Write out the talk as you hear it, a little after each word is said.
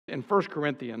in 1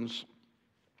 Corinthians,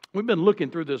 we've been looking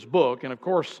through this book, and of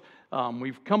course,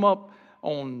 we've come up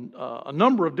on a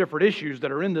number of different issues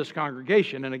that are in this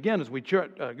congregation. And again, as we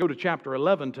go to chapter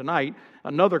 11 tonight,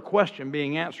 another question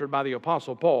being answered by the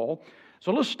Apostle Paul.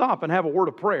 So let's stop and have a word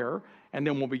of prayer, and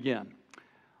then we'll begin.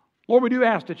 Lord, we do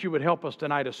ask that you would help us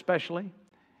tonight, especially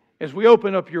as we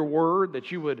open up your word,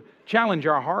 that you would challenge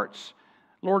our hearts.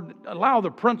 Lord, allow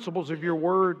the principles of your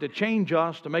word to change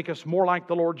us, to make us more like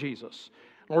the Lord Jesus.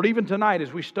 Lord, even tonight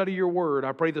as we study your word,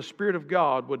 I pray the Spirit of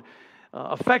God would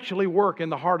effectually work in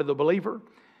the heart of the believer,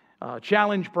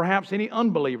 challenge perhaps any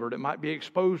unbeliever that might be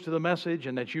exposed to the message,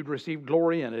 and that you'd receive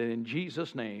glory in it. In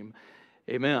Jesus' name,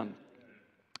 amen.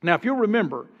 Now, if you'll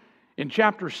remember, in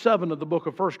chapter 7 of the book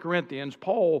of 1 Corinthians,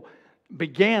 Paul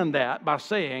began that by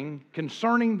saying,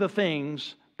 concerning the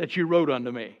things that you wrote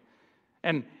unto me.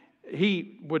 And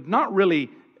he would not really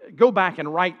go back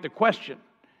and write the question.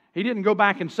 He didn't go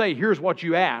back and say, here's what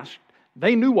you asked.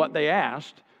 They knew what they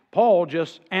asked. Paul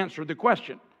just answered the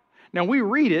question. Now we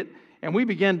read it and we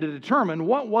begin to determine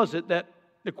what was it that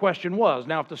the question was.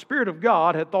 Now if the Spirit of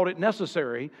God had thought it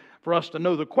necessary for us to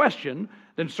know the question,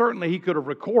 then certainly he could have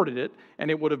recorded it and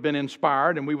it would have been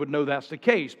inspired and we would know that's the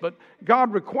case. But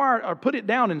God required or put it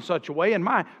down in such a way, and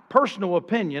my personal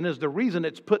opinion is the reason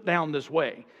it's put down this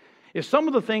way is some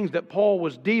of the things that Paul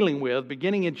was dealing with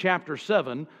beginning in chapter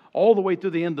 7 all the way through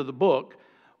the end of the book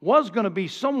was going to be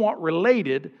somewhat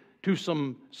related to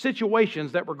some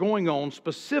situations that were going on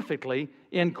specifically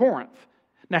in Corinth.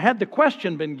 Now, had the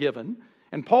question been given,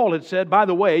 and Paul had said, by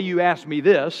the way, you asked me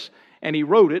this, and he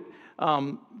wrote it,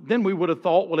 then we would have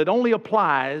thought, well, it only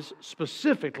applies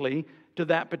specifically to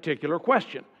that particular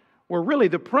question, where really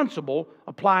the principle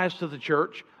applies to the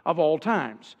church of all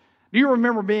times. Do you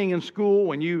remember being in school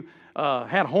when you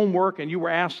had homework and you were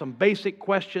asked some basic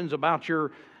questions about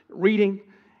your reading,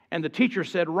 and the teacher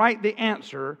said, write the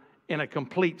answer in a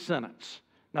complete sentence?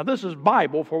 Now, this is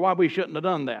Bible for why we shouldn't have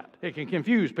done that. It can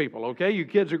confuse people, okay? You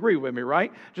kids agree with me,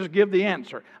 right? Just give the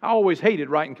answer. I always hated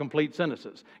writing complete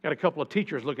sentences. Got a couple of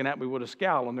teachers looking at me with a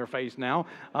scowl on their face now.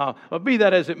 But be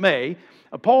that as it may,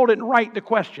 Paul didn't write the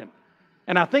question.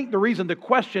 And I think the reason the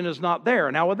question is not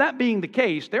there. Now, with that being the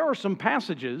case, there are some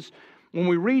passages when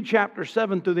we read chapter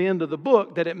 7 through the end of the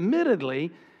book that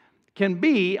admittedly can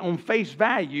be on face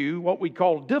value what we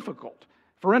call difficult.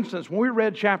 For instance, when we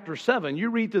read chapter 7,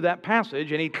 you read through that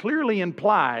passage and he clearly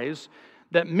implies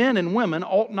that men and women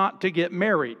ought not to get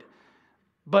married.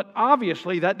 But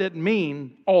obviously that didn't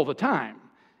mean all the time.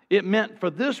 It meant for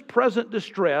this present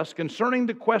distress concerning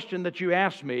the question that you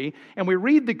asked me, and we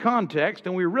read the context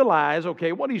and we realize,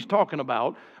 okay, what he's talking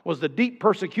about was the deep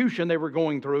persecution they were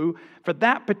going through. For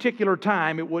that particular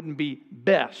time, it wouldn't be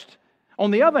best. On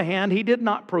the other hand, he did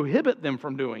not prohibit them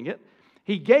from doing it.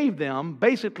 He gave them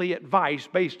basically advice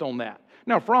based on that.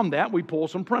 Now, from that, we pull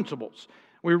some principles.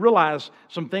 We realize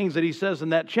some things that he says in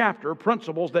that chapter,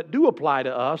 principles that do apply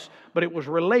to us, but it was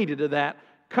related to that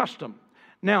custom.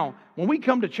 Now, when we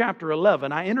come to chapter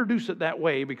 11, I introduce it that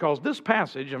way because this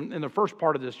passage, in the first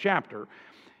part of this chapter,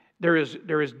 there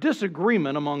is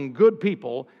disagreement among good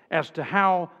people as to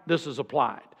how this is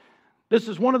applied. This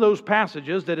is one of those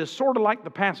passages that is sort of like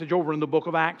the passage over in the book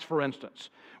of Acts, for instance,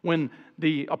 when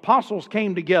the apostles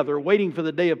came together waiting for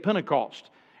the day of Pentecost,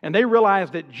 and they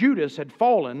realized that Judas had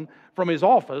fallen from his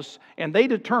office, and they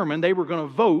determined they were going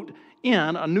to vote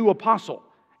in a new apostle,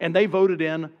 and they voted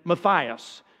in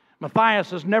Matthias.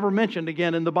 Matthias is never mentioned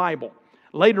again in the Bible.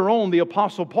 Later on, the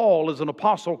apostle Paul is an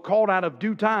apostle called out of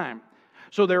due time.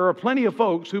 So there are plenty of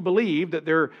folks who believe that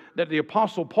the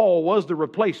apostle Paul was the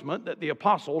replacement, that the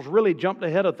apostles really jumped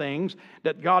ahead of things,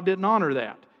 that God didn't honor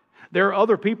that. There are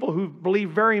other people who believe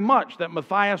very much that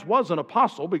Matthias was an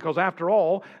apostle because, after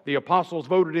all, the apostles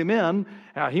voted him in.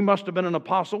 He must have been an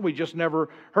apostle. We just never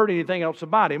heard anything else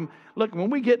about him. Look, when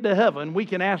we get to heaven, we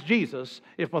can ask Jesus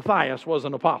if Matthias was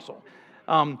an apostle.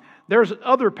 There's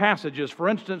other passages. For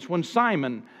instance, when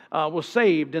Simon was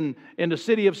saved in the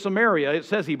city of Samaria, it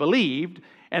says he believed.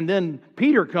 And then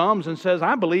Peter comes and says,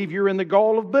 I believe you're in the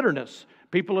gall of bitterness.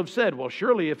 People have said, well,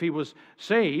 surely if he was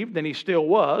saved, then he still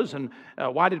was. And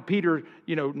why did Peter,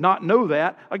 not know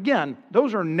that? Again,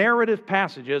 those are narrative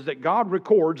passages that God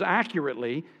records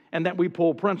accurately and that we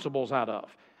pull principles out of.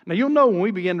 Now, you'll know when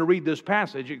we begin to read this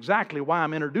passage exactly why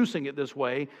I'm introducing it this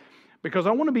way, because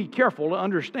I want to be careful to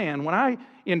understand when I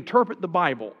interpret the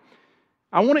Bible,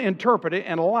 I want to interpret it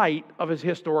in light of its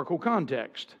historical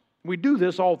context. We do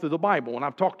this all through the Bible, and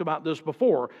I've talked about this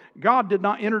before. God did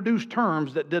not introduce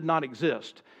terms that did not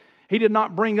exist. He did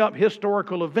not bring up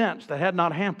historical events that had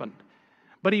not happened.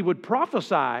 But He would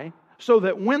prophesy so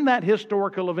that when that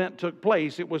historical event took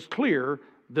place, it was clear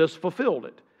this fulfilled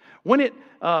it.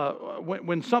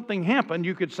 When something happened,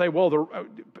 you could say, well,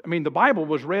 the Bible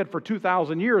was read for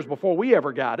 2,000 years before we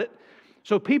ever got it.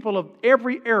 So people of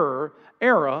every era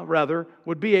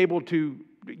would be able to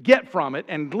get from it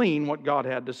and glean what God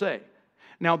had to say.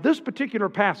 Now, this particular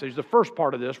passage, the first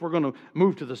part of this, we're going to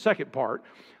move to the second part.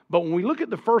 But when we look at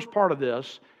the first part of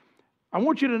this, I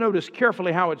want you to notice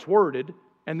carefully how it's worded,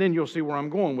 and then you'll see where I'm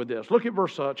going with this. Look at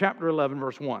chapter 11,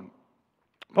 verse 1.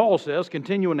 Paul says,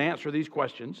 continuing to answer these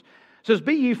questions, says,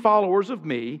 "Be ye followers of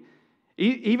me,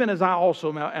 even as I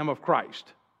also am of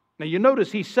Christ." Now you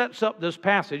notice he sets up this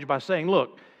passage by saying,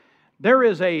 look, there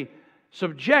is a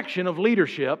subjection of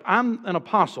leadership. I'm an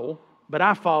apostle, but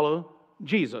I follow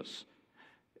Jesus.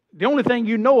 The only thing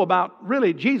you know about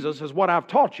really Jesus is what I've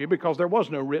taught you, because there was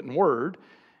no written word.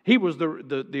 He was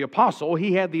the apostle.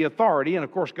 He had the authority, and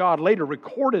of course God later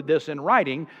recorded this in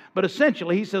writing. But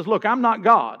essentially he says, look, I'm not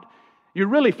God. You're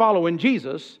really following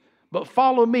Jesus, but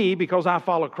follow me because I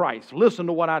follow Christ. Listen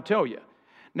to what I tell you.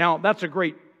 Now that's a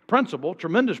great principle,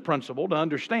 tremendous principle to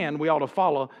understand. We ought to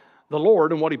follow the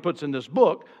Lord and what He puts in this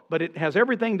book, but it has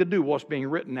everything to do with what's being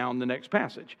written now in the next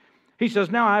passage. He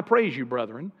says, "Now I praise you,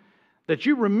 brethren, that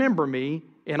you remember me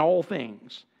in all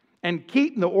things, and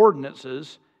keep the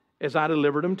ordinances as I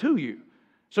delivered them to you."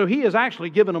 So he has actually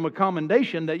given them a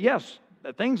commendation that, yes,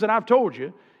 the things that I've told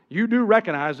you, you do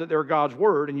recognize that they're God's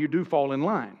word and you do fall in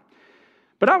line.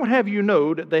 "But I would have you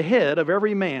know that the head of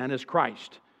every man is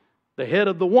Christ. The head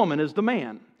of the woman is the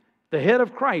man. The head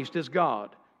of Christ is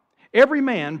God. Every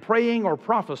man praying or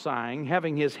prophesying,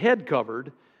 having his head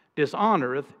covered,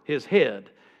 dishonoreth his head."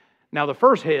 Now the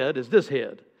first head is this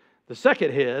head. The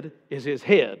second head is his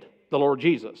head, the Lord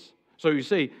Jesus. So you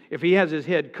see, if he has his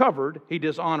head covered, he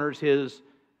dishonors his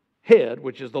head,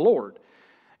 which is the Lord.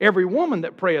 "Every woman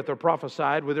that prayeth or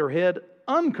prophesied with her head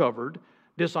uncovered,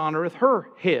 dishonoreth her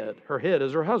head. Her head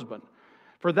is her husband.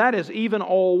 For that is even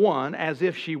all one, as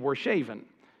if she were shaven.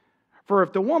 For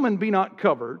if the woman be not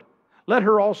covered, let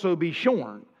her also be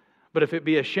shorn. But if it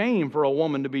be a shame for a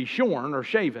woman to be shorn or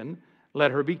shaven,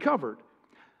 let her be covered.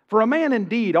 For a man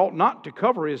indeed ought not to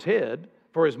cover his head,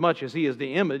 for as much as he is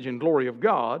the image and glory of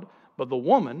God, but the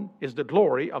woman is the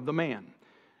glory of the man.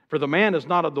 For the man is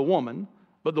not of the woman,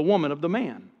 but the woman of the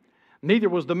man. Neither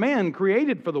was the man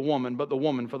created for the woman, but the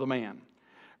woman for the man.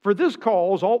 For this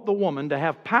cause ought the woman to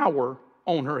have power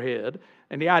on her head."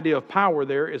 And the idea of power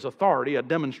there is authority, a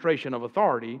demonstration of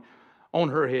authority on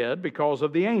her head because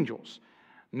of the angels.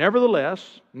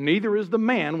 "Nevertheless, neither is the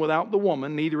man without the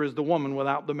woman, neither is the woman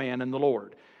without the man in the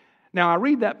Lord." Now I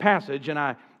read that passage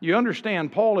and you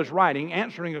understand Paul is writing,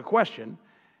 answering a question.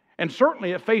 And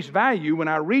certainly at face value, when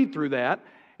I read through that,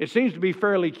 it seems to be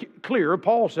fairly clear.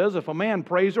 Paul says if a man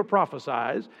prays or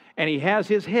prophesies and he has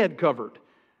his head covered,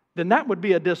 then that would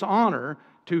be a dishonor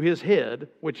to his head,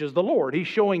 which is the Lord. He's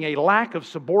showing a lack of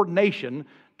subordination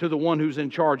to the one who's in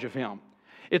charge of him.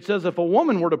 It says if a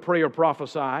woman were to pray or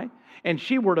prophesy and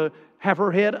she were to have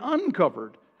her head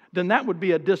uncovered, then that would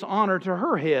be a dishonor to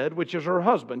her head, which is her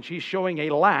husband. She's showing a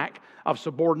lack of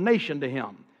subordination to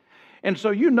him. And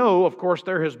so of course,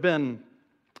 there has been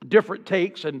different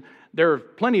takes, and there are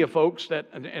plenty of folks that,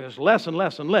 and it's less and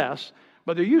less and less,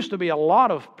 but there used to be a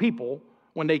lot of people,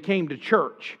 when they came to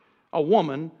church, a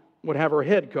woman would have her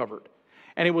head covered.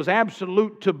 And it was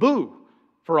absolute taboo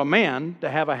for a man to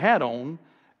have a hat on,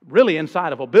 really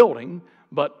inside of a building,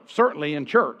 but certainly in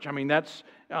church. I mean, that's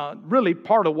really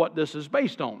part of what this is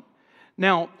based on.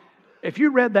 Now, if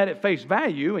you read that at face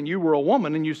value and you were a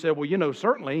woman and you said, well,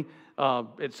 certainly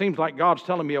it seems like God's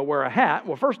telling me to wear a hat.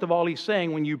 Well, first of all, He's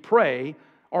saying when you pray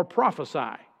or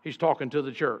prophesy, He's talking to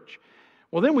the church.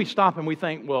 Well, then we stop and we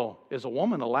think, well, is a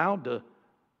woman allowed to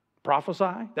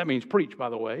prophesy? That means preach, by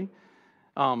the way.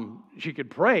 She could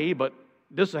pray, but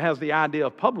this has the idea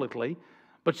of publicly.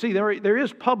 But see, there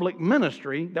is public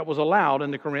ministry that was allowed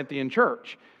in the Corinthian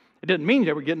church. It didn't mean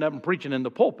they were getting up and preaching in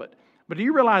the pulpit. But do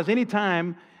you realize any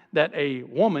time that a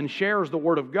woman shares the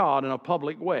Word of God in a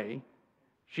public way,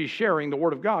 she's sharing the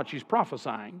Word of God, she's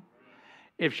prophesying.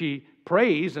 If she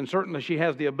prays, and certainly she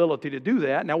has the ability to do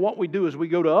that. Now what we do is we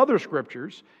go to other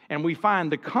scriptures and we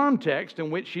find the context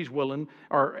in which she's willing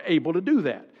or able to do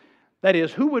that. That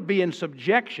is, who would be in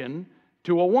subjection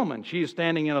to a woman? She is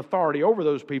standing in authority over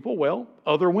those people. Well,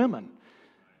 other women.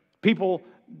 People,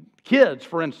 kids,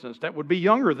 for instance, that would be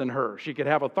younger than her, she could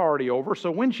have authority over.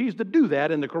 So when she's to do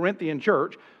that in the Corinthian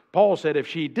church, Paul said if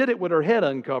she did it with her head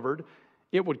uncovered,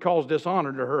 it would cause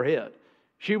dishonor to her head.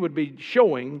 She would be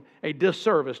showing a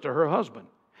disservice to her husband.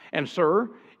 And sir,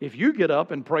 if you get up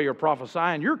and pray or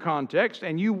prophesy in your context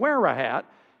and you wear a hat,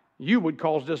 you would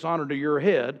cause dishonor to your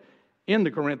head in the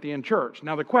Corinthian church.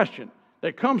 Now the question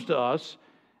that comes to us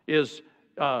is,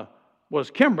 was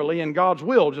Kimberly in God's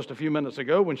will just a few minutes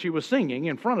ago when she was singing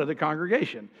in front of the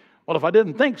congregation. Well, if I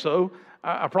didn't think so,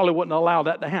 I probably wouldn't allow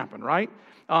that to happen, right?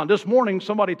 This morning,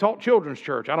 somebody taught children's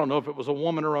church. I don't know if it was a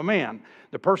woman or a man.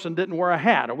 The person didn't wear a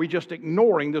hat. Are we just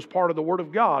ignoring this part of the Word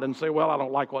of God and say, well, I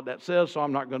don't like what that says, so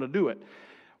I'm not going to do it?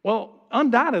 Well,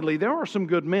 undoubtedly, there are some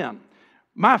good men.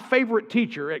 My favorite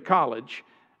teacher at college,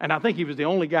 and I think he was the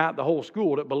only guy at the whole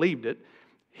school that believed it,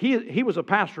 he was a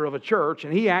pastor of a church,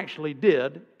 and he actually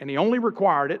did, and he only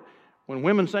required it when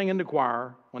women sang in the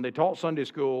choir, when they taught Sunday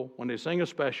school, when they sang a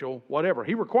special, whatever.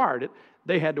 He required it.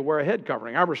 They had to wear a head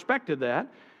covering. I respected that,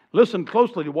 listened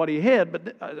closely to what he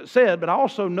said, but I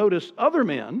also noticed other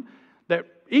men that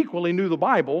equally knew the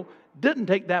Bible didn't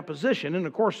take that position. And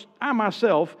of course, I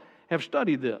myself have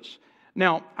studied this.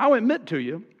 Now, I'll admit to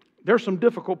you, there's some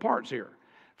difficult parts here.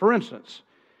 For instance,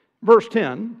 verse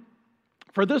 10,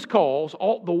 for this cause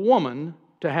ought the woman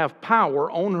to have power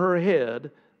on her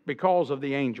head because of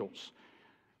the angels.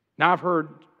 Now, I've heard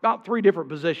about 3 different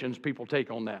positions people take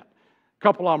on that. A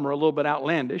couple of them are a little bit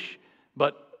outlandish,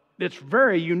 but it's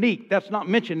very unique. That's not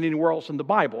mentioned anywhere else in the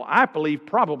Bible. I believe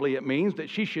probably it means that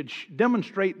she should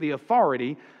demonstrate the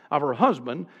authority of her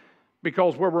husband,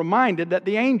 because we're reminded that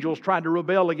the angels tried to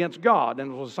rebel against God,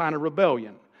 and it was a sign of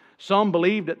rebellion. Some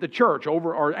believe that the church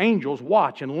or angels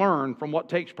watch and learn from what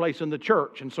takes place in the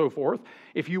church and so forth.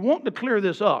 If you want to clear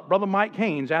this up, Brother Mike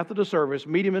Haynes, after the service,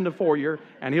 meet him in the foyer,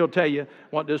 and he'll tell you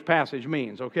what this passage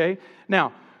means, okay?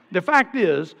 Now, the fact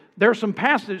is, there's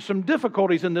some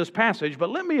difficulties in this passage, but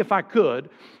let me, if I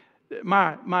could,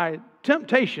 my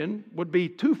temptation would be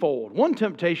twofold. One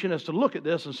temptation is to look at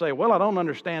this and say, well, I don't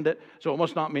understand it, so it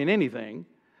must not mean anything.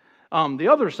 The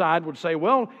other side would say,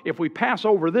 well, if we pass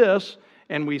over this,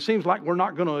 and seems like we're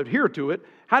not going to adhere to it,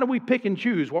 how do we pick and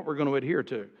choose what we're going to adhere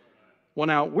to? Well,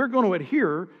 now, we're going to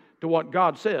adhere to what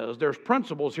God says. There's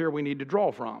principles here we need to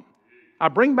draw from. I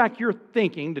bring back your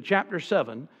thinking to chapter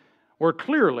 7, where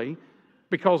clearly,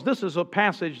 because this is a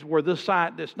passage where this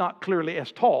side that's not clearly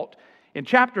as taught, in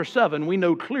chapter 7, we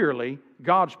know clearly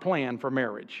God's plan for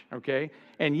marriage, okay?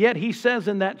 And yet he says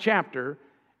in that chapter,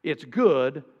 it's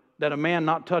good that a man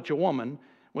not touch a woman,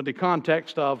 with the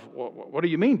context of, what do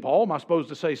you mean, Paul? Am I supposed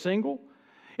to say single?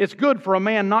 It's good for a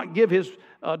man not give his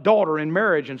daughter in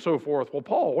marriage and so forth. Well,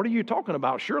 Paul, what are you talking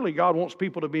about? Surely God wants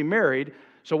people to be married.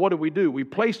 So what do? We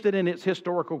placed it in its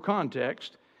historical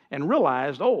context and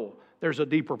realized, there's a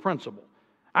deeper principle.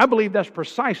 I believe that's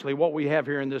precisely what we have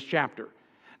here in this chapter.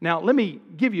 Now, let me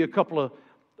give you a couple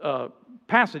of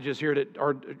passages here that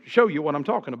show you what I'm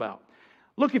talking about.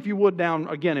 Look, if you would, down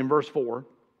again in verse 4.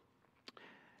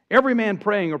 Every man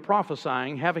praying or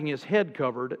prophesying, having his head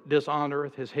covered,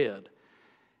 dishonoreth his head.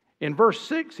 In verse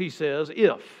 6 he says,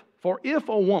 for if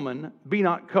a woman be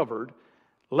not covered,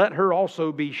 let her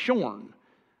also be shorn.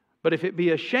 But if it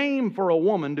be a shame for a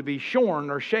woman to be shorn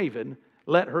or shaven,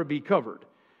 let her be covered.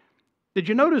 Did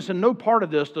you notice in no part of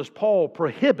this does Paul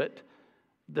prohibit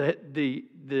the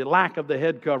lack of the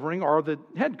head covering or the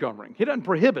head covering? He doesn't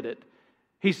prohibit it.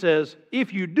 He says,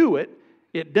 if you do it,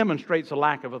 it demonstrates a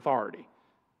lack of authority.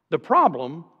 The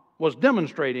problem was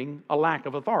demonstrating a lack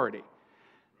of authority.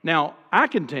 Now, I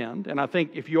contend, and I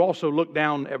think if you also look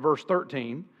down at verse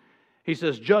 13, he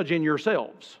says, judge in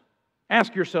yourselves.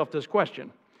 Ask yourself this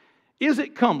question. Is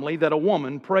it comely that a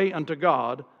woman pray unto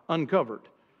God uncovered?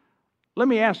 Let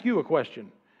me ask you a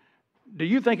question. Do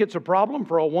you think it's a problem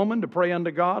for a woman to pray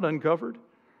unto God uncovered?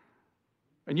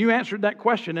 And you answered that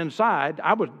question inside.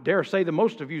 I would dare say that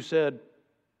most of you said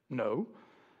no.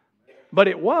 But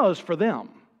it was for them.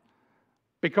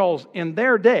 Because in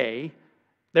their day,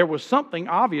 there was something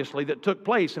obviously that took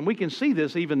place, and we can see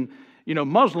this even,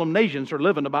 Muslim nations are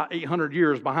living about 800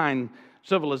 years behind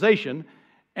civilization,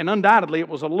 and undoubtedly it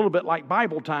was a little bit like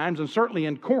Bible times, and certainly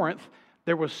in Corinth,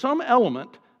 there was some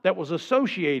element that was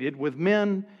associated with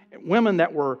women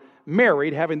that were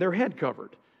married having their head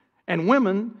covered. And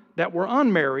women that were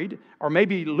unmarried, or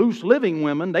maybe loose living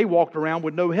women, they walked around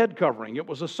with no head covering. It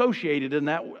was associated in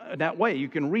that way. You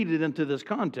can read it into this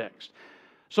context.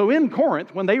 So in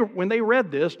Corinth, when they read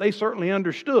this, they certainly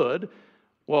understood,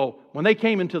 well, when they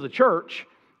came into the church,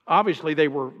 obviously they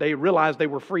realized they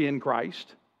were free in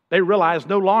Christ. They realized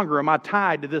no longer am I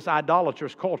tied to this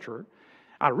idolatrous culture.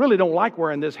 I really don't like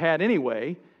wearing this hat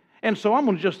anyway, and so I'm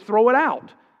going to just throw it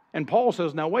out. And Paul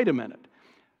says, now wait a minute.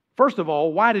 First of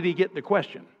all, why did he get the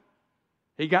question?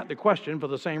 He got the question for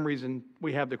the same reason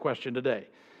we have the question today.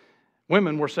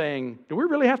 Women were saying, do we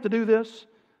really have to do this?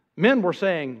 Men were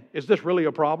saying, is this really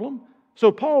a problem?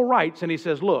 So Paul writes and he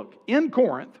says, look, in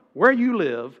Corinth, where you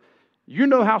live, you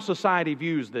know how society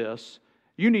views this.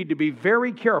 You need to be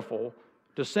very careful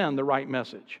to send the right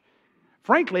message.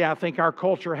 Frankly, I think our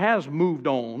culture has moved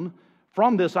on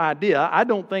from this idea. I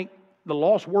don't think the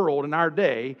lost world in our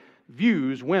day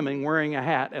views women wearing a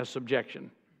hat as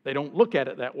subjection. They don't look at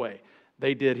it that way.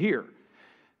 They did here.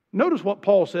 Notice what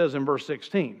Paul says in verse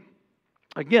 16.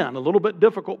 Again, a little bit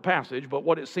difficult passage, but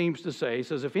what it seems to say,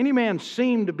 says, if any man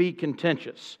seem to be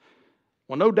contentious.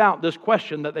 Well, no doubt this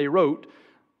question that they wrote,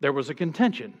 there was a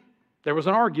contention. There was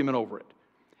an argument over it.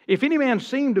 If any man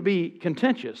seem to be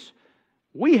contentious,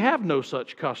 we have no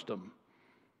such custom,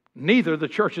 neither the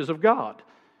churches of God.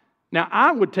 Now,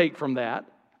 I would take from that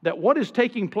what is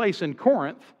taking place in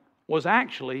Corinth was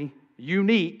actually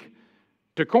unique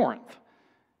to Corinth.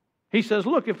 He says,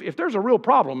 look, if there's a real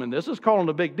problem in this, it's calling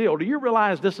a big deal. Do you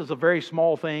realize this is a very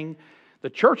small thing? The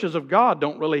churches of God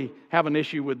don't really have an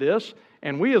issue with this,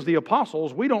 and we as the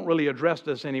apostles, we don't really address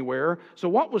this anywhere. So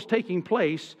what was taking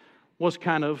place was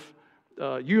kind of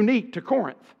unique to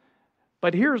Corinth.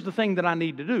 But here's the thing that I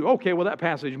need to do. Okay, well, that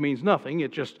passage means nothing.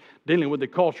 It's just dealing with the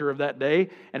culture of that day,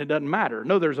 and it doesn't matter.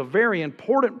 No, there's a very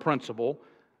important principle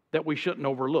that we shouldn't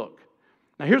overlook.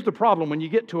 Now, here's the problem when you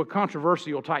get to a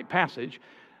controversial type passage.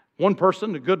 One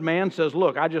person, a good man, says,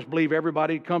 look, I just believe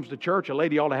everybody who comes to church, a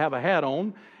lady ought to have a hat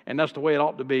on, and that's the way it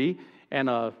ought to be. And,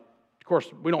 of course,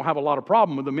 we don't have a lot of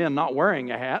problem with the men not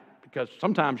wearing a hat, because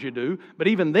sometimes you do. But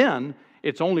even then,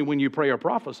 it's only when you pray or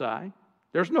prophesy.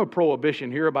 There's no prohibition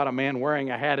here about a man wearing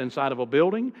a hat inside of a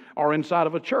building or inside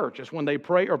of a church. It's when they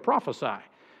pray or prophesy.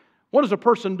 What does a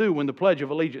person do when the Pledge of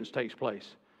Allegiance takes place?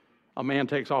 A man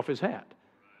takes off his hat.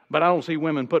 But I don't see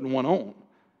women putting one on.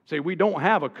 See, we don't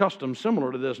have a custom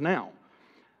similar to this now.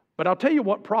 But I'll tell you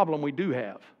what problem we do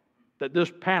have that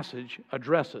this passage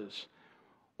addresses.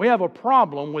 We have a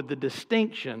problem with the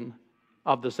distinction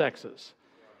of the sexes.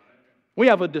 We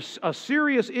have a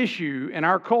serious issue in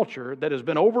our culture that has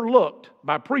been overlooked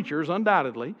by preachers,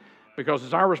 undoubtedly, because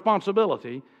it's our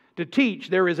responsibility to teach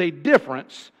there is a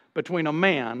difference between a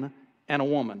man and a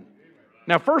woman.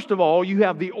 Now, first of all, you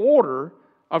have the order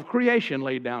of creation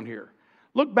laid down here.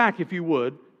 Look back, if you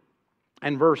would,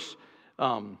 in verse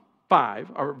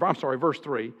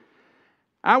 3.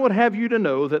 I would have you to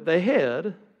know that the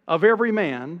head of every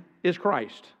man is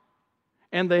Christ,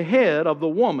 and the head of the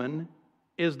woman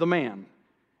is the man,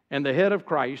 and the head of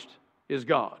Christ is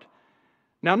God.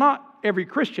 Now, not every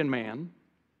Christian man,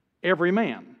 every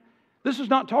man. This is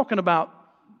not talking about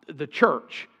the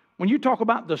church. When you talk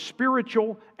about the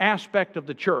spiritual aspect of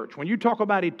the church, when you talk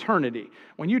about eternity,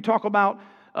 when you talk about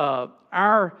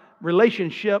our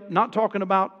relationship, not talking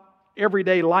about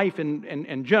everyday life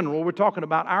in general, we're talking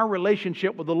about our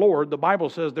relationship with the Lord. The Bible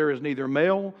says there is neither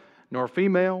male nor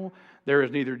female, there is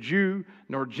neither Jew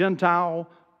nor Gentile.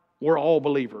 We're all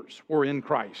believers. We're in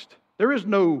Christ. There is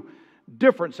no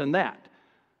difference in that.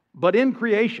 But in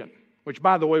creation, which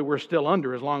by the way we're still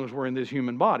under as long as we're in this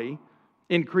human body,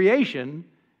 in creation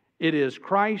it is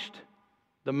Christ,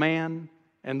 the man,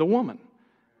 and the woman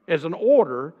as an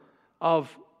order of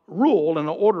rule and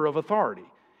an order of authority.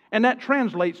 And that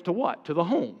translates to what? To the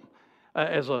home.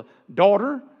 As a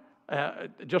daughter,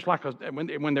 just like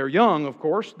when they're young, of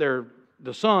course,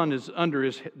 the son is under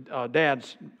his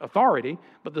dad's authority,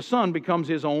 but the son becomes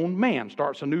his own man,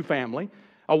 starts a new family.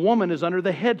 A woman is under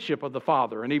the headship of the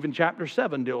father, and even chapter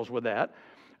 7 deals with that.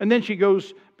 And then she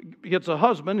gets a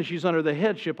husband, and she's under the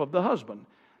headship of the husband.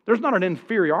 There's not an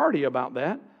inferiority about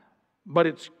that, but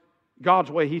it's God's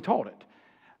way He taught it.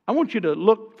 I want you to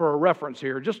look for a reference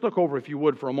here. Just look over, if you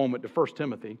would, for a moment to 1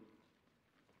 Timothy.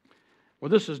 Well,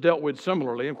 this is dealt with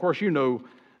similarly. Of course, you know,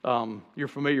 you're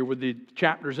familiar with the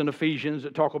chapters in Ephesians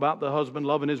that talk about the husband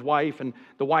loving his wife and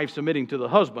the wife submitting to the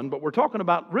husband. But we're talking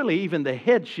about really even the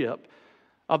headship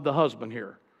of the husband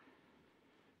here.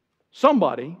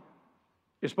 Somebody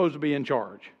is supposed to be in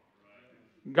charge.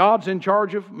 God's in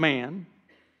charge of man.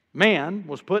 Man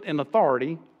was put in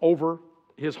authority over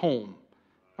his home.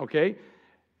 Okay?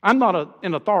 I'm not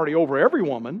in authority over every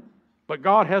woman, but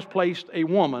God has placed a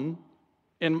woman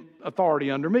in authority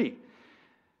under me.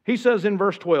 He says in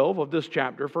verse 12 of this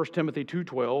chapter, 1 Timothy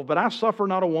 2:12, but I suffer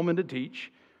not a woman to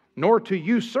teach, nor to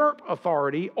usurp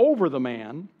authority over the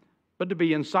man, but to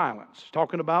be in silence.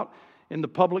 Talking about in the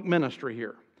public ministry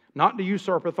here, not to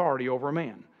usurp authority over a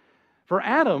man. For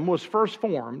Adam was first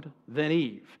formed, then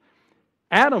Eve.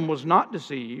 Adam was not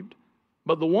deceived,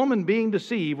 but the woman being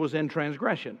deceived was in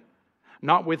transgression.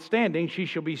 Notwithstanding, she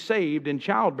shall be saved in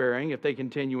childbearing if they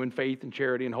continue in faith and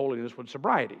charity and holiness with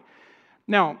sobriety.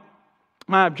 Now,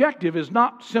 my objective is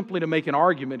not simply to make an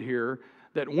argument here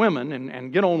that women,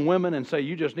 and get on women and say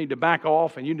you just need to back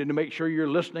off and you need to make sure you're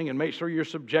listening and make sure you're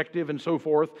subjective and so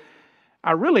forth.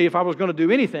 I really, if I was going to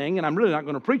do anything, and I'm really not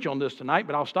going to preach on this tonight,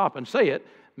 but I'll stop and say it,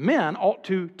 men ought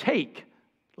to take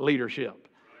leadership.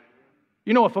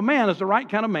 You know, if a man is the right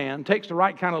kind of man, takes the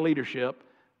right kind of leadership,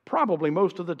 probably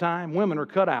most of the time women are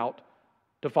cut out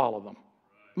to follow them.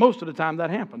 Most of the time that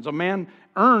happens. A man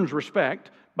earns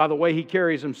respect by the way he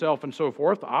carries himself and so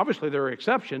forth. Obviously there are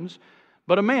exceptions,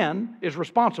 but a man is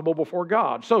responsible before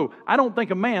God. So I don't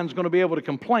think a man's going to be able to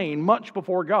complain much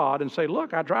before God and say,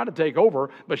 look, I tried to take over,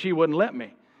 but she wouldn't let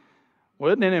me.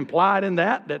 Wasn't it implied in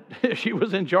that she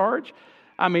was in charge?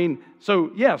 I mean,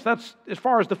 so yes, that's as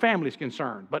far as the family's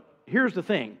concerned. But here's the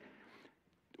thing.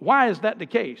 Why is that the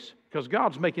case? Because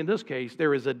God's making this case,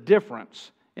 there is a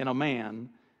difference in a man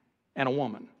and a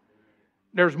woman.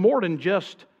 There's more than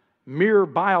just mere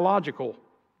biological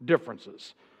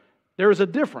differences. There is a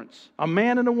difference. A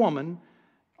man and a woman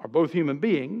are both human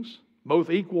beings, both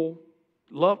equally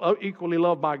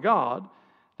loved by God.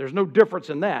 There's no difference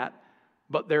in that,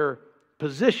 but their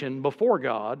position before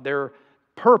God, their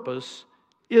purpose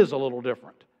is a little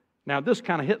different. Now, this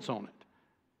kind of hits on it.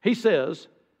 He says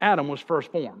Adam was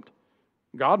first formed.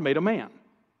 God made a man.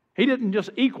 He didn't just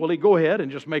equally go ahead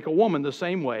and just make a woman the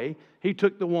same way. He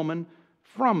took the woman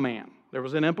from man. There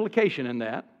was an implication in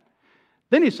that.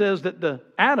 Then he says that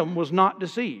Adam was not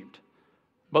deceived,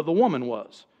 but the woman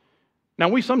was. Now,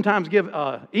 we sometimes give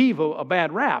Eve a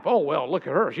bad rap. Oh, well, look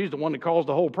at her. She's the one that caused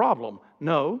the whole problem.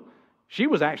 No, she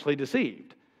was actually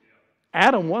deceived.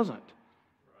 Adam wasn't.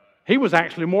 He was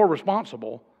actually more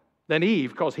responsible than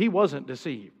Eve because he wasn't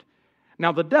deceived.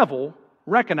 Now, the devil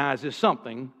recognizes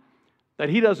something that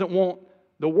he doesn't want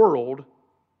the world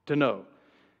to know.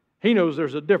 He knows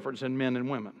there's a difference in men and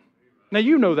women. Now,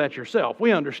 you know that yourself.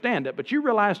 We understand it. But you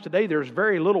realize today there's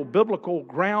very little biblical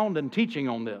ground and teaching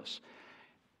on this.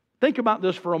 Think about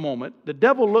this for a moment. The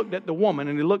devil looked at the woman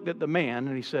and he looked at the man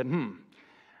and he said,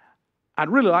 I'd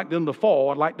really like them to fall.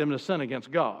 I'd like them to sin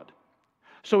against God.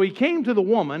 So he came to the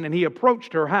woman and he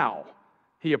approached her how?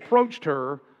 He approached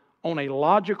her on a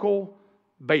logical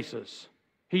basis.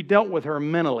 He dealt with her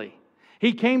mentally.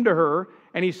 He came to her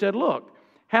and he said, look,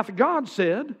 hath God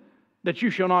said that you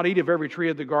shall not eat of every tree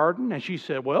of the garden? And she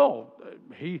said, well,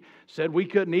 he said we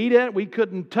couldn't eat it, we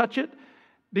couldn't touch it.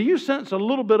 Do you sense a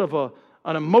little bit of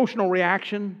an emotional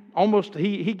reaction? Almost,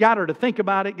 he got her to think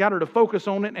about it, got her to focus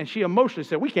on it, and she emotionally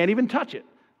said, we can't even touch it.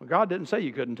 Well, God didn't say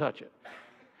you couldn't touch it.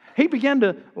 He began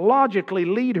to logically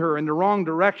lead her in the wrong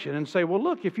direction and say, well,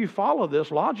 look, if you follow this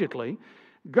logically,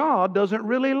 God doesn't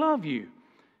really love you.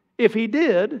 If He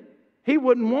did, He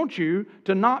wouldn't want you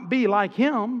to not be like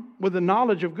Him with the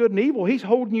knowledge of good and evil. He's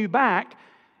holding you back,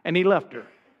 and He left her.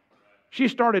 She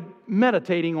started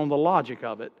meditating on the logic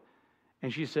of it,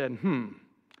 and she said,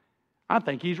 I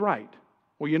think He's right.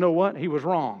 Well, you know what? He was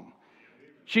wrong.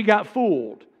 She got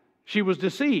fooled. She was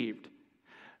deceived.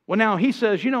 Well, now He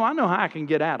says, I know how I can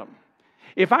get Adam.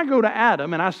 If I go to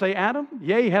Adam and I say, Adam,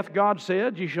 yea, hath God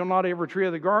said, ye shall not eat every tree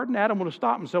of the garden? Adam would have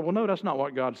stopped and said, well, no, that's not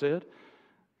what God said.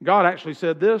 God actually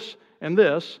said this,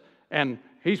 and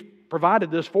He's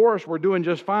provided this for us. We're doing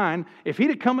just fine. If He'd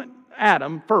have come at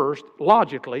Adam first,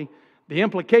 logically, the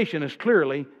implication is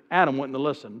clearly Adam wouldn't have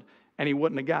listened, and he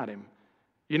wouldn't have got him.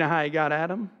 You know how he got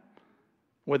Adam?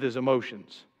 With his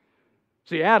emotions.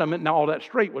 See, Adam isn't all that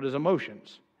straight with his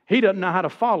emotions. He doesn't know how to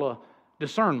follow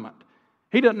discernment.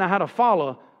 He doesn't know how to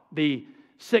follow the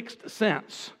sixth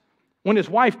sense. When his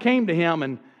wife came to him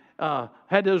and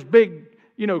had those big,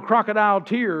 crocodile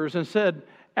tears and said,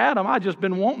 Adam, I just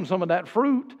been wanting some of that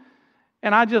fruit,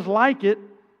 and I just like it.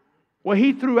 Well,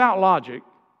 he threw out logic,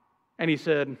 and he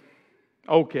said,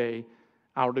 okay,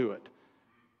 I'll do it.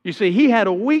 You see, he had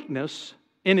a weakness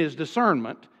in his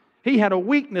discernment. He had a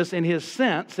weakness in his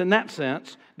sense. In that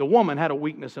sense, the woman had a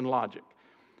weakness in logic.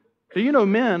 Do you know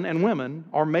men and women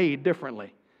are made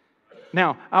differently?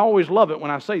 Now, I always love it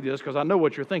when I say this because I know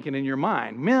what you're thinking in your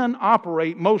mind. Men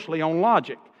operate mostly on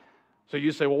logic. So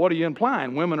you say, well, what are you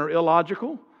implying? Women are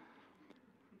illogical?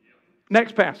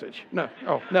 Next passage. No.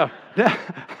 Oh, no.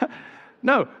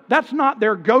 No, that's not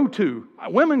their go-to.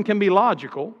 Women can be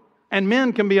logical and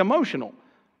men can be emotional.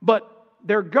 But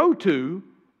their go-to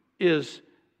is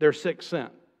their sixth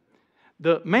sense.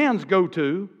 The man's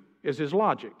go-to is his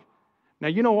logic. Now,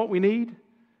 you know what we need?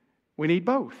 We need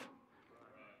both.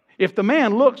 If the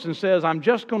man looks and says, I'm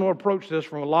just going to approach this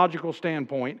from a logical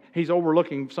standpoint, he's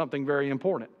overlooking something very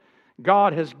important.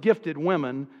 God has gifted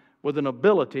women with an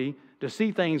ability to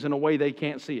see things in a way they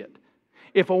can't see it.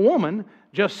 If a woman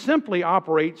just simply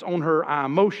operates on her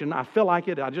emotion, I feel like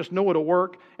it, I just know it'll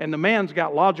work, and the man's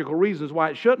got logical reasons why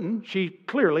it shouldn't, she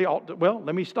clearly ought to,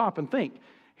 let me stop and think.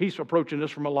 He's approaching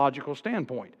this from a logical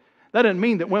standpoint. That doesn't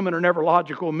mean that women are never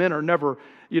logical, men are never,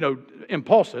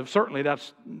 impulsive. Certainly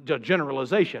that's a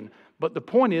generalization. But the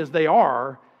point is they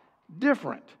are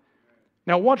different.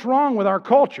 Now, what's wrong with our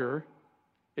culture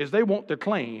is they want to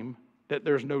claim that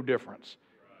there's no difference.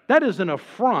 That is an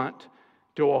affront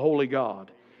to a holy God.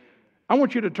 I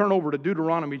want you to turn over to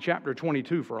Deuteronomy chapter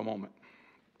 22 for a moment.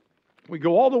 We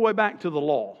go all the way back to the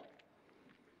law.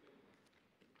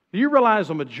 Do you realize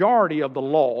the majority of the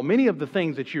law, many of the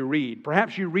things that you read,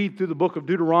 perhaps you read through the book of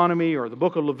Deuteronomy or the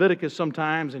book of Leviticus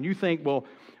sometimes, and you think, well,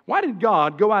 why did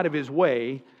God go out of His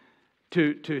way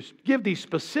to give these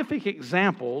specific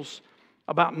examples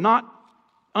about not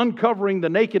uncovering the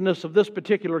nakedness of this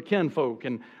particular kinfolk?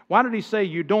 And why did He say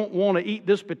you don't want to eat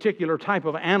this particular type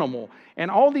of animal?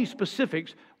 And all these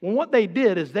specifics, well, what they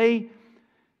did is they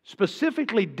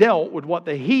specifically dealt with what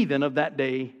the heathen of that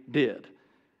day did.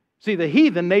 See, the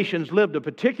heathen nations lived a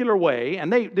particular way,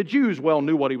 and the Jews well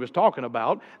knew what He was talking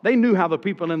about. They knew how the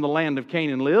people in the land of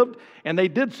Canaan lived, and they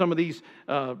did some of these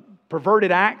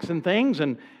perverted acts and things.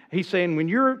 And He's saying, when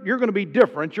you're going to be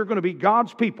different, you're going to be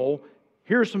God's people,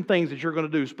 here's some things that you're going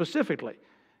to do specifically.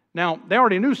 Now, they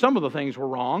already knew some of the things were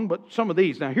wrong, but some of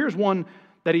these. Now, here's one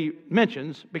that He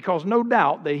mentions, because no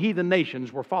doubt the heathen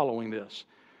nations were following this.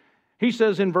 He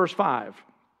says in verse 5,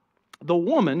 "The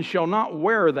woman shall not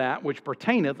wear that which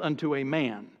pertaineth unto a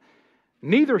man,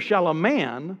 neither shall a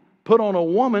man put on a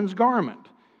woman's garment.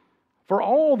 For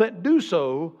all that do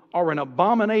so are an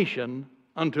abomination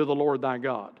unto the Lord thy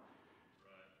God."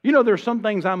 You know, there's some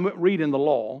things I read in the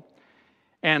law,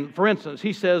 and for instance,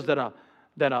 He says that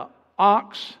a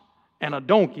ox and a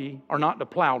donkey are not to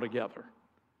plow together.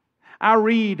 I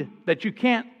read that you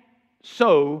can't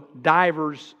sow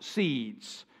divers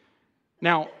seeds.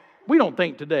 Now, we don't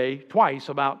think today twice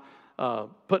about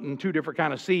putting two different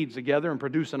kind of seeds together and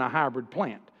producing a hybrid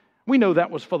plant. We know that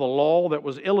was for the law, that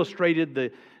was illustrated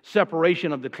the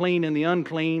separation of the clean and the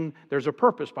unclean. There's a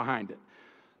purpose behind it.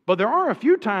 But there are a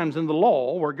few times in the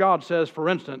law where God says, for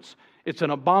instance, it's an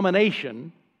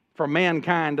abomination for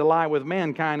mankind to lie with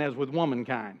mankind as with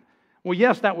womankind. Well,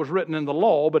 yes, that was written in the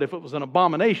law, but if it was an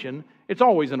abomination, it's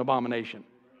always an abomination.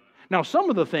 Now, some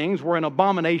of the things were an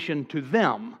abomination to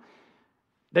them.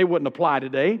 They wouldn't apply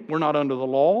today. We're not under the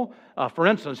law. For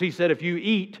instance, He said if you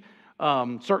eat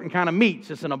certain kind of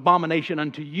meats, it's an abomination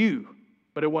unto you.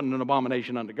 But it wasn't an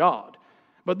abomination unto God.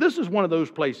 But this is one of those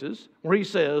places where He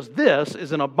says this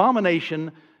is an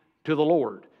abomination to the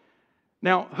Lord.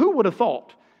 Now, who would have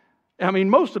thought? I mean,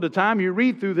 most of the time you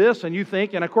read through this and you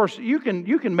think, and of course you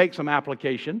can make some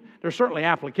application. There's certainly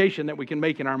application that we can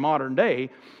make in our modern day.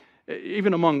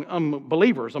 Even among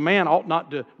unbelievers, a man ought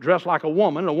not to dress like a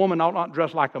woman, and a woman ought not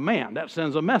dress like a man. That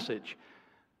sends a message.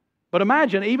 But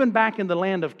imagine, even back in the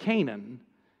land of Canaan,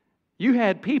 you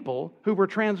had people who were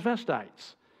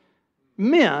transvestites.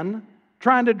 Men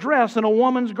trying to dress in a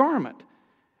woman's garment.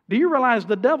 Do you realize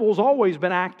the devil's always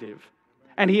been active,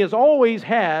 and he has always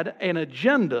had an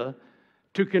agenda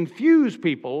to confuse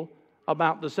people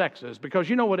about the sexes? Because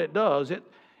you know what it does?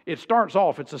 It starts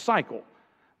off, it's a cycle.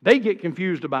 They get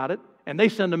confused about it, and they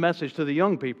send a message to the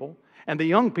young people, and the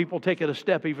young people take it a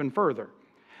step even further.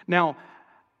 Now,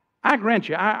 I grant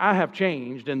you, I have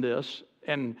changed in this,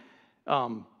 and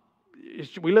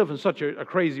we live in such a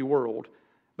crazy world.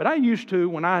 But I used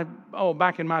to,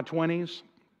 back in my 20s,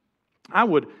 I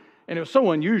would, and it was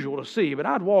so unusual to see, but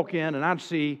I'd walk in and I'd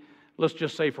see, let's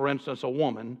just say, for instance, a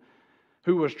woman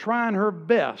who was trying her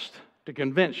best to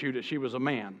convince you that she was a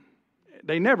man.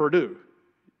 They never do.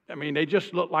 I mean, they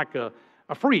just look like a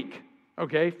freak,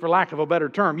 okay, for lack of a better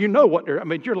term. You know what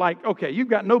you're like, okay, you've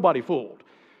got nobody fooled.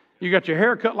 You got your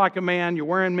hair cut like a man, you're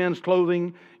wearing men's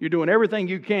clothing, you're doing everything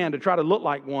you can to try to look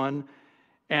like one,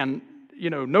 and,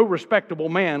 no respectable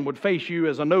man would face you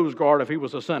as a nose guard if he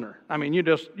was a sinner. I mean,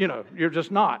 you're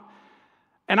just not.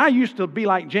 And I used to be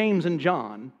like James and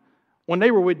John when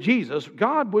they were with Jesus.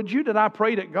 God, did I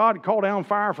pray that God call down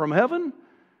fire from heaven?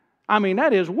 I mean,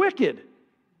 that is wicked.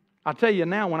 I tell you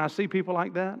now, when I see people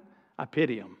like that, I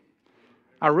pity them.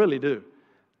 I really do.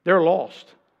 They're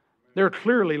lost. They're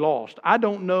clearly lost. I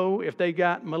don't know if they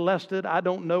got molested. I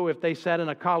don't know if they sat in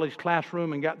a college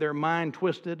classroom and got their mind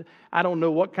twisted. I don't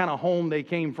know what kind of home they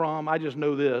came from. I just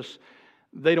know this.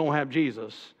 They don't have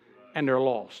Jesus, and they're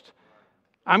lost.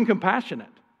 I'm compassionate.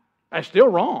 That's still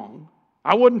wrong.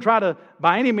 I wouldn't try to,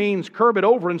 by any means, curb it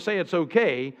over and say it's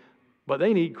okay, but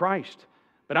they need Christ.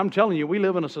 But I'm telling you, we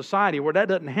live in a society where that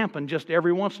doesn't happen just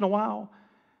every once in a while.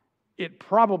 It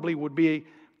probably would be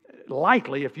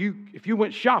likely if you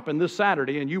went shopping this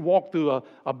Saturday and you walked through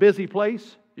a busy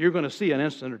place, you're going to see an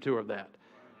incident or two of that.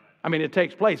 I mean, it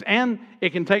takes place. And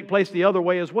it can take place the other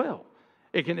way as well.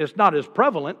 It's not as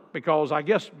prevalent because I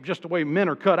guess just the way men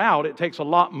are cut out, it takes a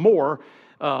lot more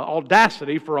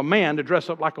audacity for a man to dress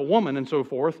up like a woman and so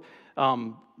forth.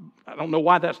 I don't know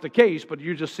why that's the case, but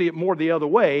you just see it more the other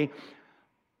way.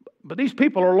 But these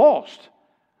people are lost.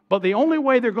 But the only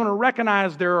way they're going to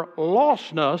recognize their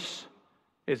lostness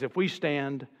is if we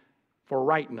stand for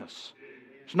rightness.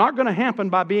 It's not going to happen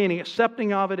by being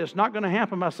accepting of it. It's not going to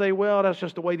happen by saying, well, that's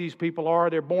just the way these people are.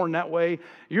 They're born that way.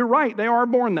 You're right, they are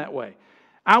born that way.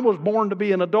 I was born to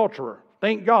be an adulterer.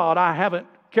 Thank God I haven't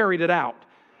carried it out.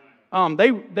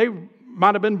 They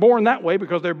might have been born that way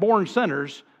because they're born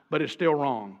sinners, but it's still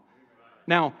wrong.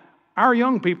 Now, our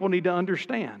young people need to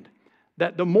understand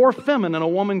that the more feminine a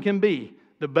woman can be,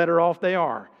 the better off they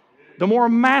are. The more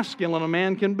masculine a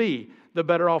man can be, the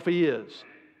better off he is.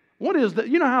 What is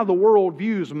you know how the world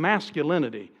views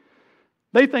masculinity?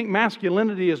 They think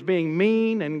masculinity is being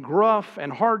mean and gruff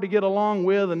and hard to get along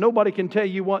with and nobody can tell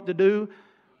you what to do.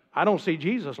 I don't see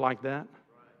Jesus like that.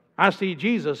 I see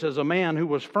Jesus as a man who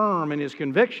was firm in his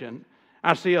conviction.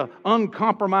 I see an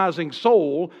uncompromising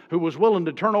soul who was willing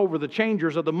to turn over the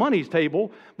changers of the money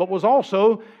table, but was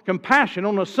also compassionate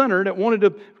on a sinner that wanted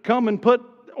to come and put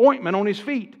ointment on his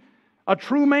feet. A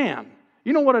true man.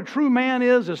 You know what a true man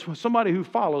is? It's somebody who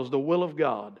follows the will of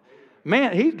God.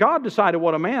 God decided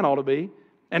what a man ought to be,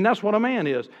 and that's what a man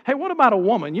is. Hey, what about a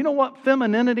woman? You know what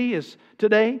femininity is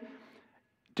today?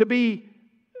 To be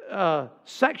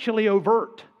sexually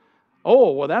overt.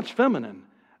 Oh, well, that's feminine.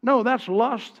 No, that's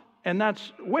lust and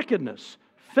that's wickedness.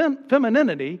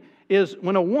 Femininity is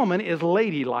when a woman is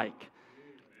ladylike.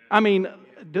 I mean,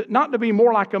 not to be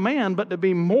more like a man, but to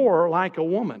be more like a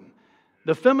woman.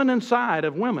 The feminine side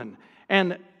of women.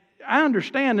 And I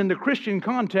understand in the Christian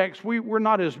context, we're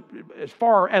not as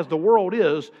far as the world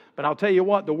is, but I'll tell you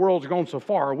what, the world's gone so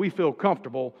far, we feel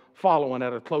comfortable following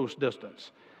at a close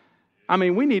distance. I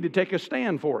mean, we need to take a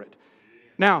stand for it.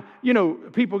 Now, you know,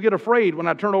 people get afraid when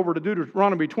I turn over to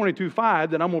Deuteronomy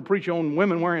 22:5 that I'm going to preach on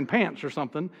women wearing pants or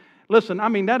something. Listen, I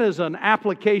mean, that is an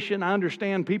application. I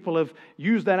understand people have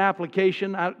used that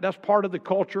application. That's part of the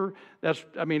culture.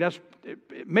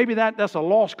 Maybe that's a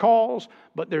lost cause,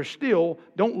 but there's still,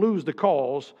 don't lose the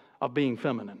cause of being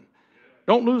feminine.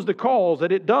 Don't lose the cause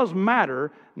that it does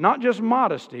matter, not just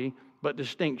modesty, but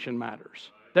distinction matters.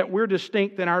 That we're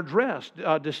distinct in our dress,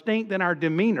 distinct in our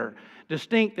demeanor,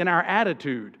 distinct in our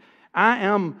attitude.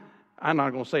 I'm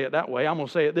not going to say it that way. I'm going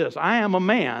to say it this. I am a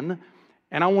man,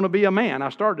 and I want to be a man. I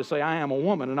started to say I am a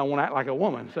woman, and I want to act like a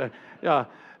woman. So,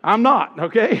 I'm not,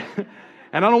 okay?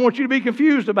 And I don't want you to be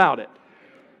confused about it.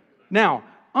 Now,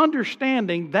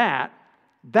 understanding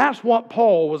that's what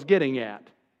Paul was getting at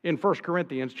in 1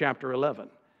 Corinthians chapter 11.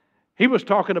 He was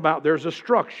talking about there's a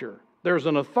structure. There's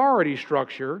an authority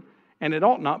structure, and it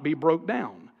ought not be broke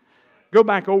down. Go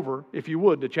back over, if you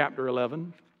would, to chapter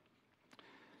 11.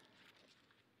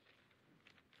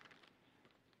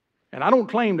 And I don't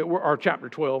claim that or chapter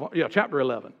 12, chapter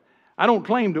 11. I don't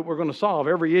claim that we're going to solve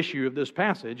every issue of this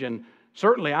passage, and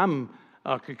certainly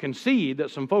could concede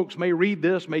that some folks may read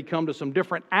this, may come to some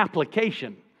different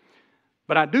application.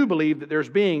 But I do believe that there's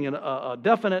being a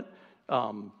definite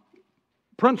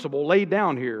principle laid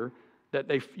down here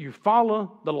that you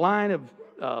follow the line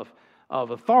of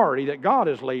authority that God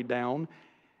has laid down.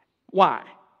 Why?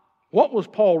 What was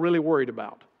Paul really worried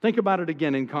about? Think about it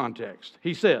again in context.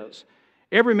 He says,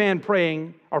 every man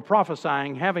praying or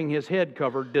prophesying, having his head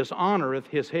covered, dishonoreth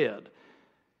his head.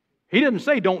 He didn't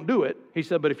say don't do it. He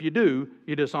said, but if you do,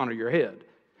 you dishonor your head.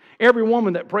 Every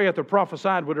woman that prayeth or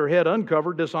prophesied with her head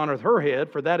uncovered dishonoreth her head,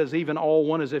 for that is even all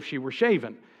one as if she were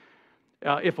shaven.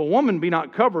 If a woman be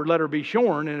not covered, let her be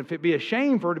shorn, and if it be a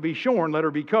shame for her to be shorn, let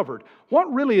her be covered.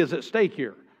 What really is at stake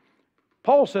here?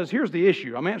 Paul says, here's the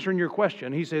issue. I'm answering your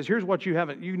question. He says, here's what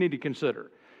you need to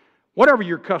consider. Whatever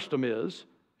your custom is,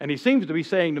 and he seems to be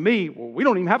saying to me, well, we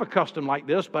don't even have a custom like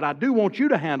this, but I do want you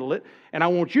to handle it, and I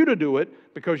want you to do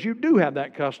it because you do have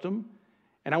that custom,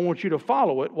 and I want you to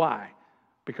follow it. Why?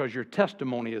 Because your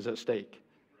testimony is at stake.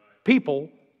 People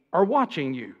are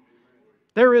watching you.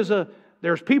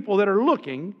 There's people that are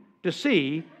looking to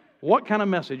see what kind of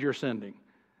message you're sending.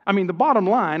 I mean, the bottom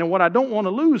line, and what I don't want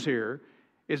to lose here,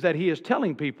 is that he is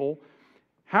telling people,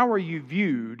 how are you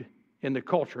viewed in the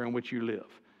culture in which you live?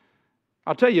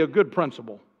 I'll tell you a good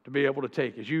principle to be able to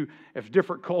take. If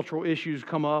different cultural issues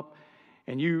come up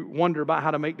and you wonder about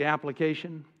how to make the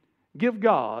application, give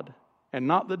God and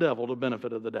not the devil the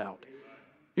benefit of the doubt.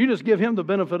 You just give him the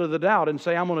benefit of the doubt and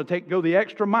say, I'm going to go the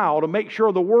extra mile to make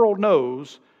sure the world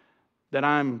knows that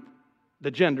I'm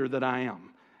the gender that I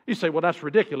am. You say, well, that's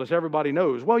ridiculous. Everybody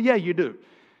knows. Well, yeah, you do.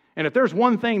 And if there's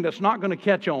one thing that's not going to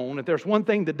catch on, if there's one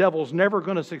thing the devil's never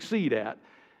going to succeed at,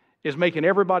 is making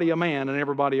everybody a man and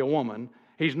everybody a woman,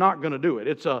 he's not going to do it.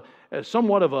 It's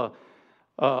somewhat of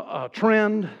a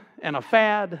trend and a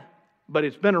fad, but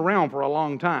it's been around for a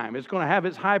long time. It's going to have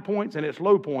its high points and its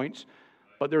low points,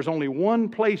 But there's only one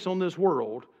place on this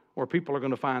world where people are going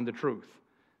to find the truth.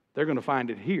 They're going to find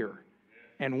it here.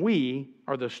 And we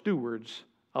are the stewards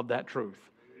of that truth.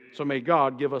 So may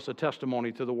God give us a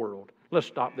testimony to the world. Let's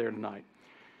stop there tonight.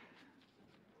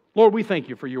 Lord, we thank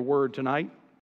you for your word tonight.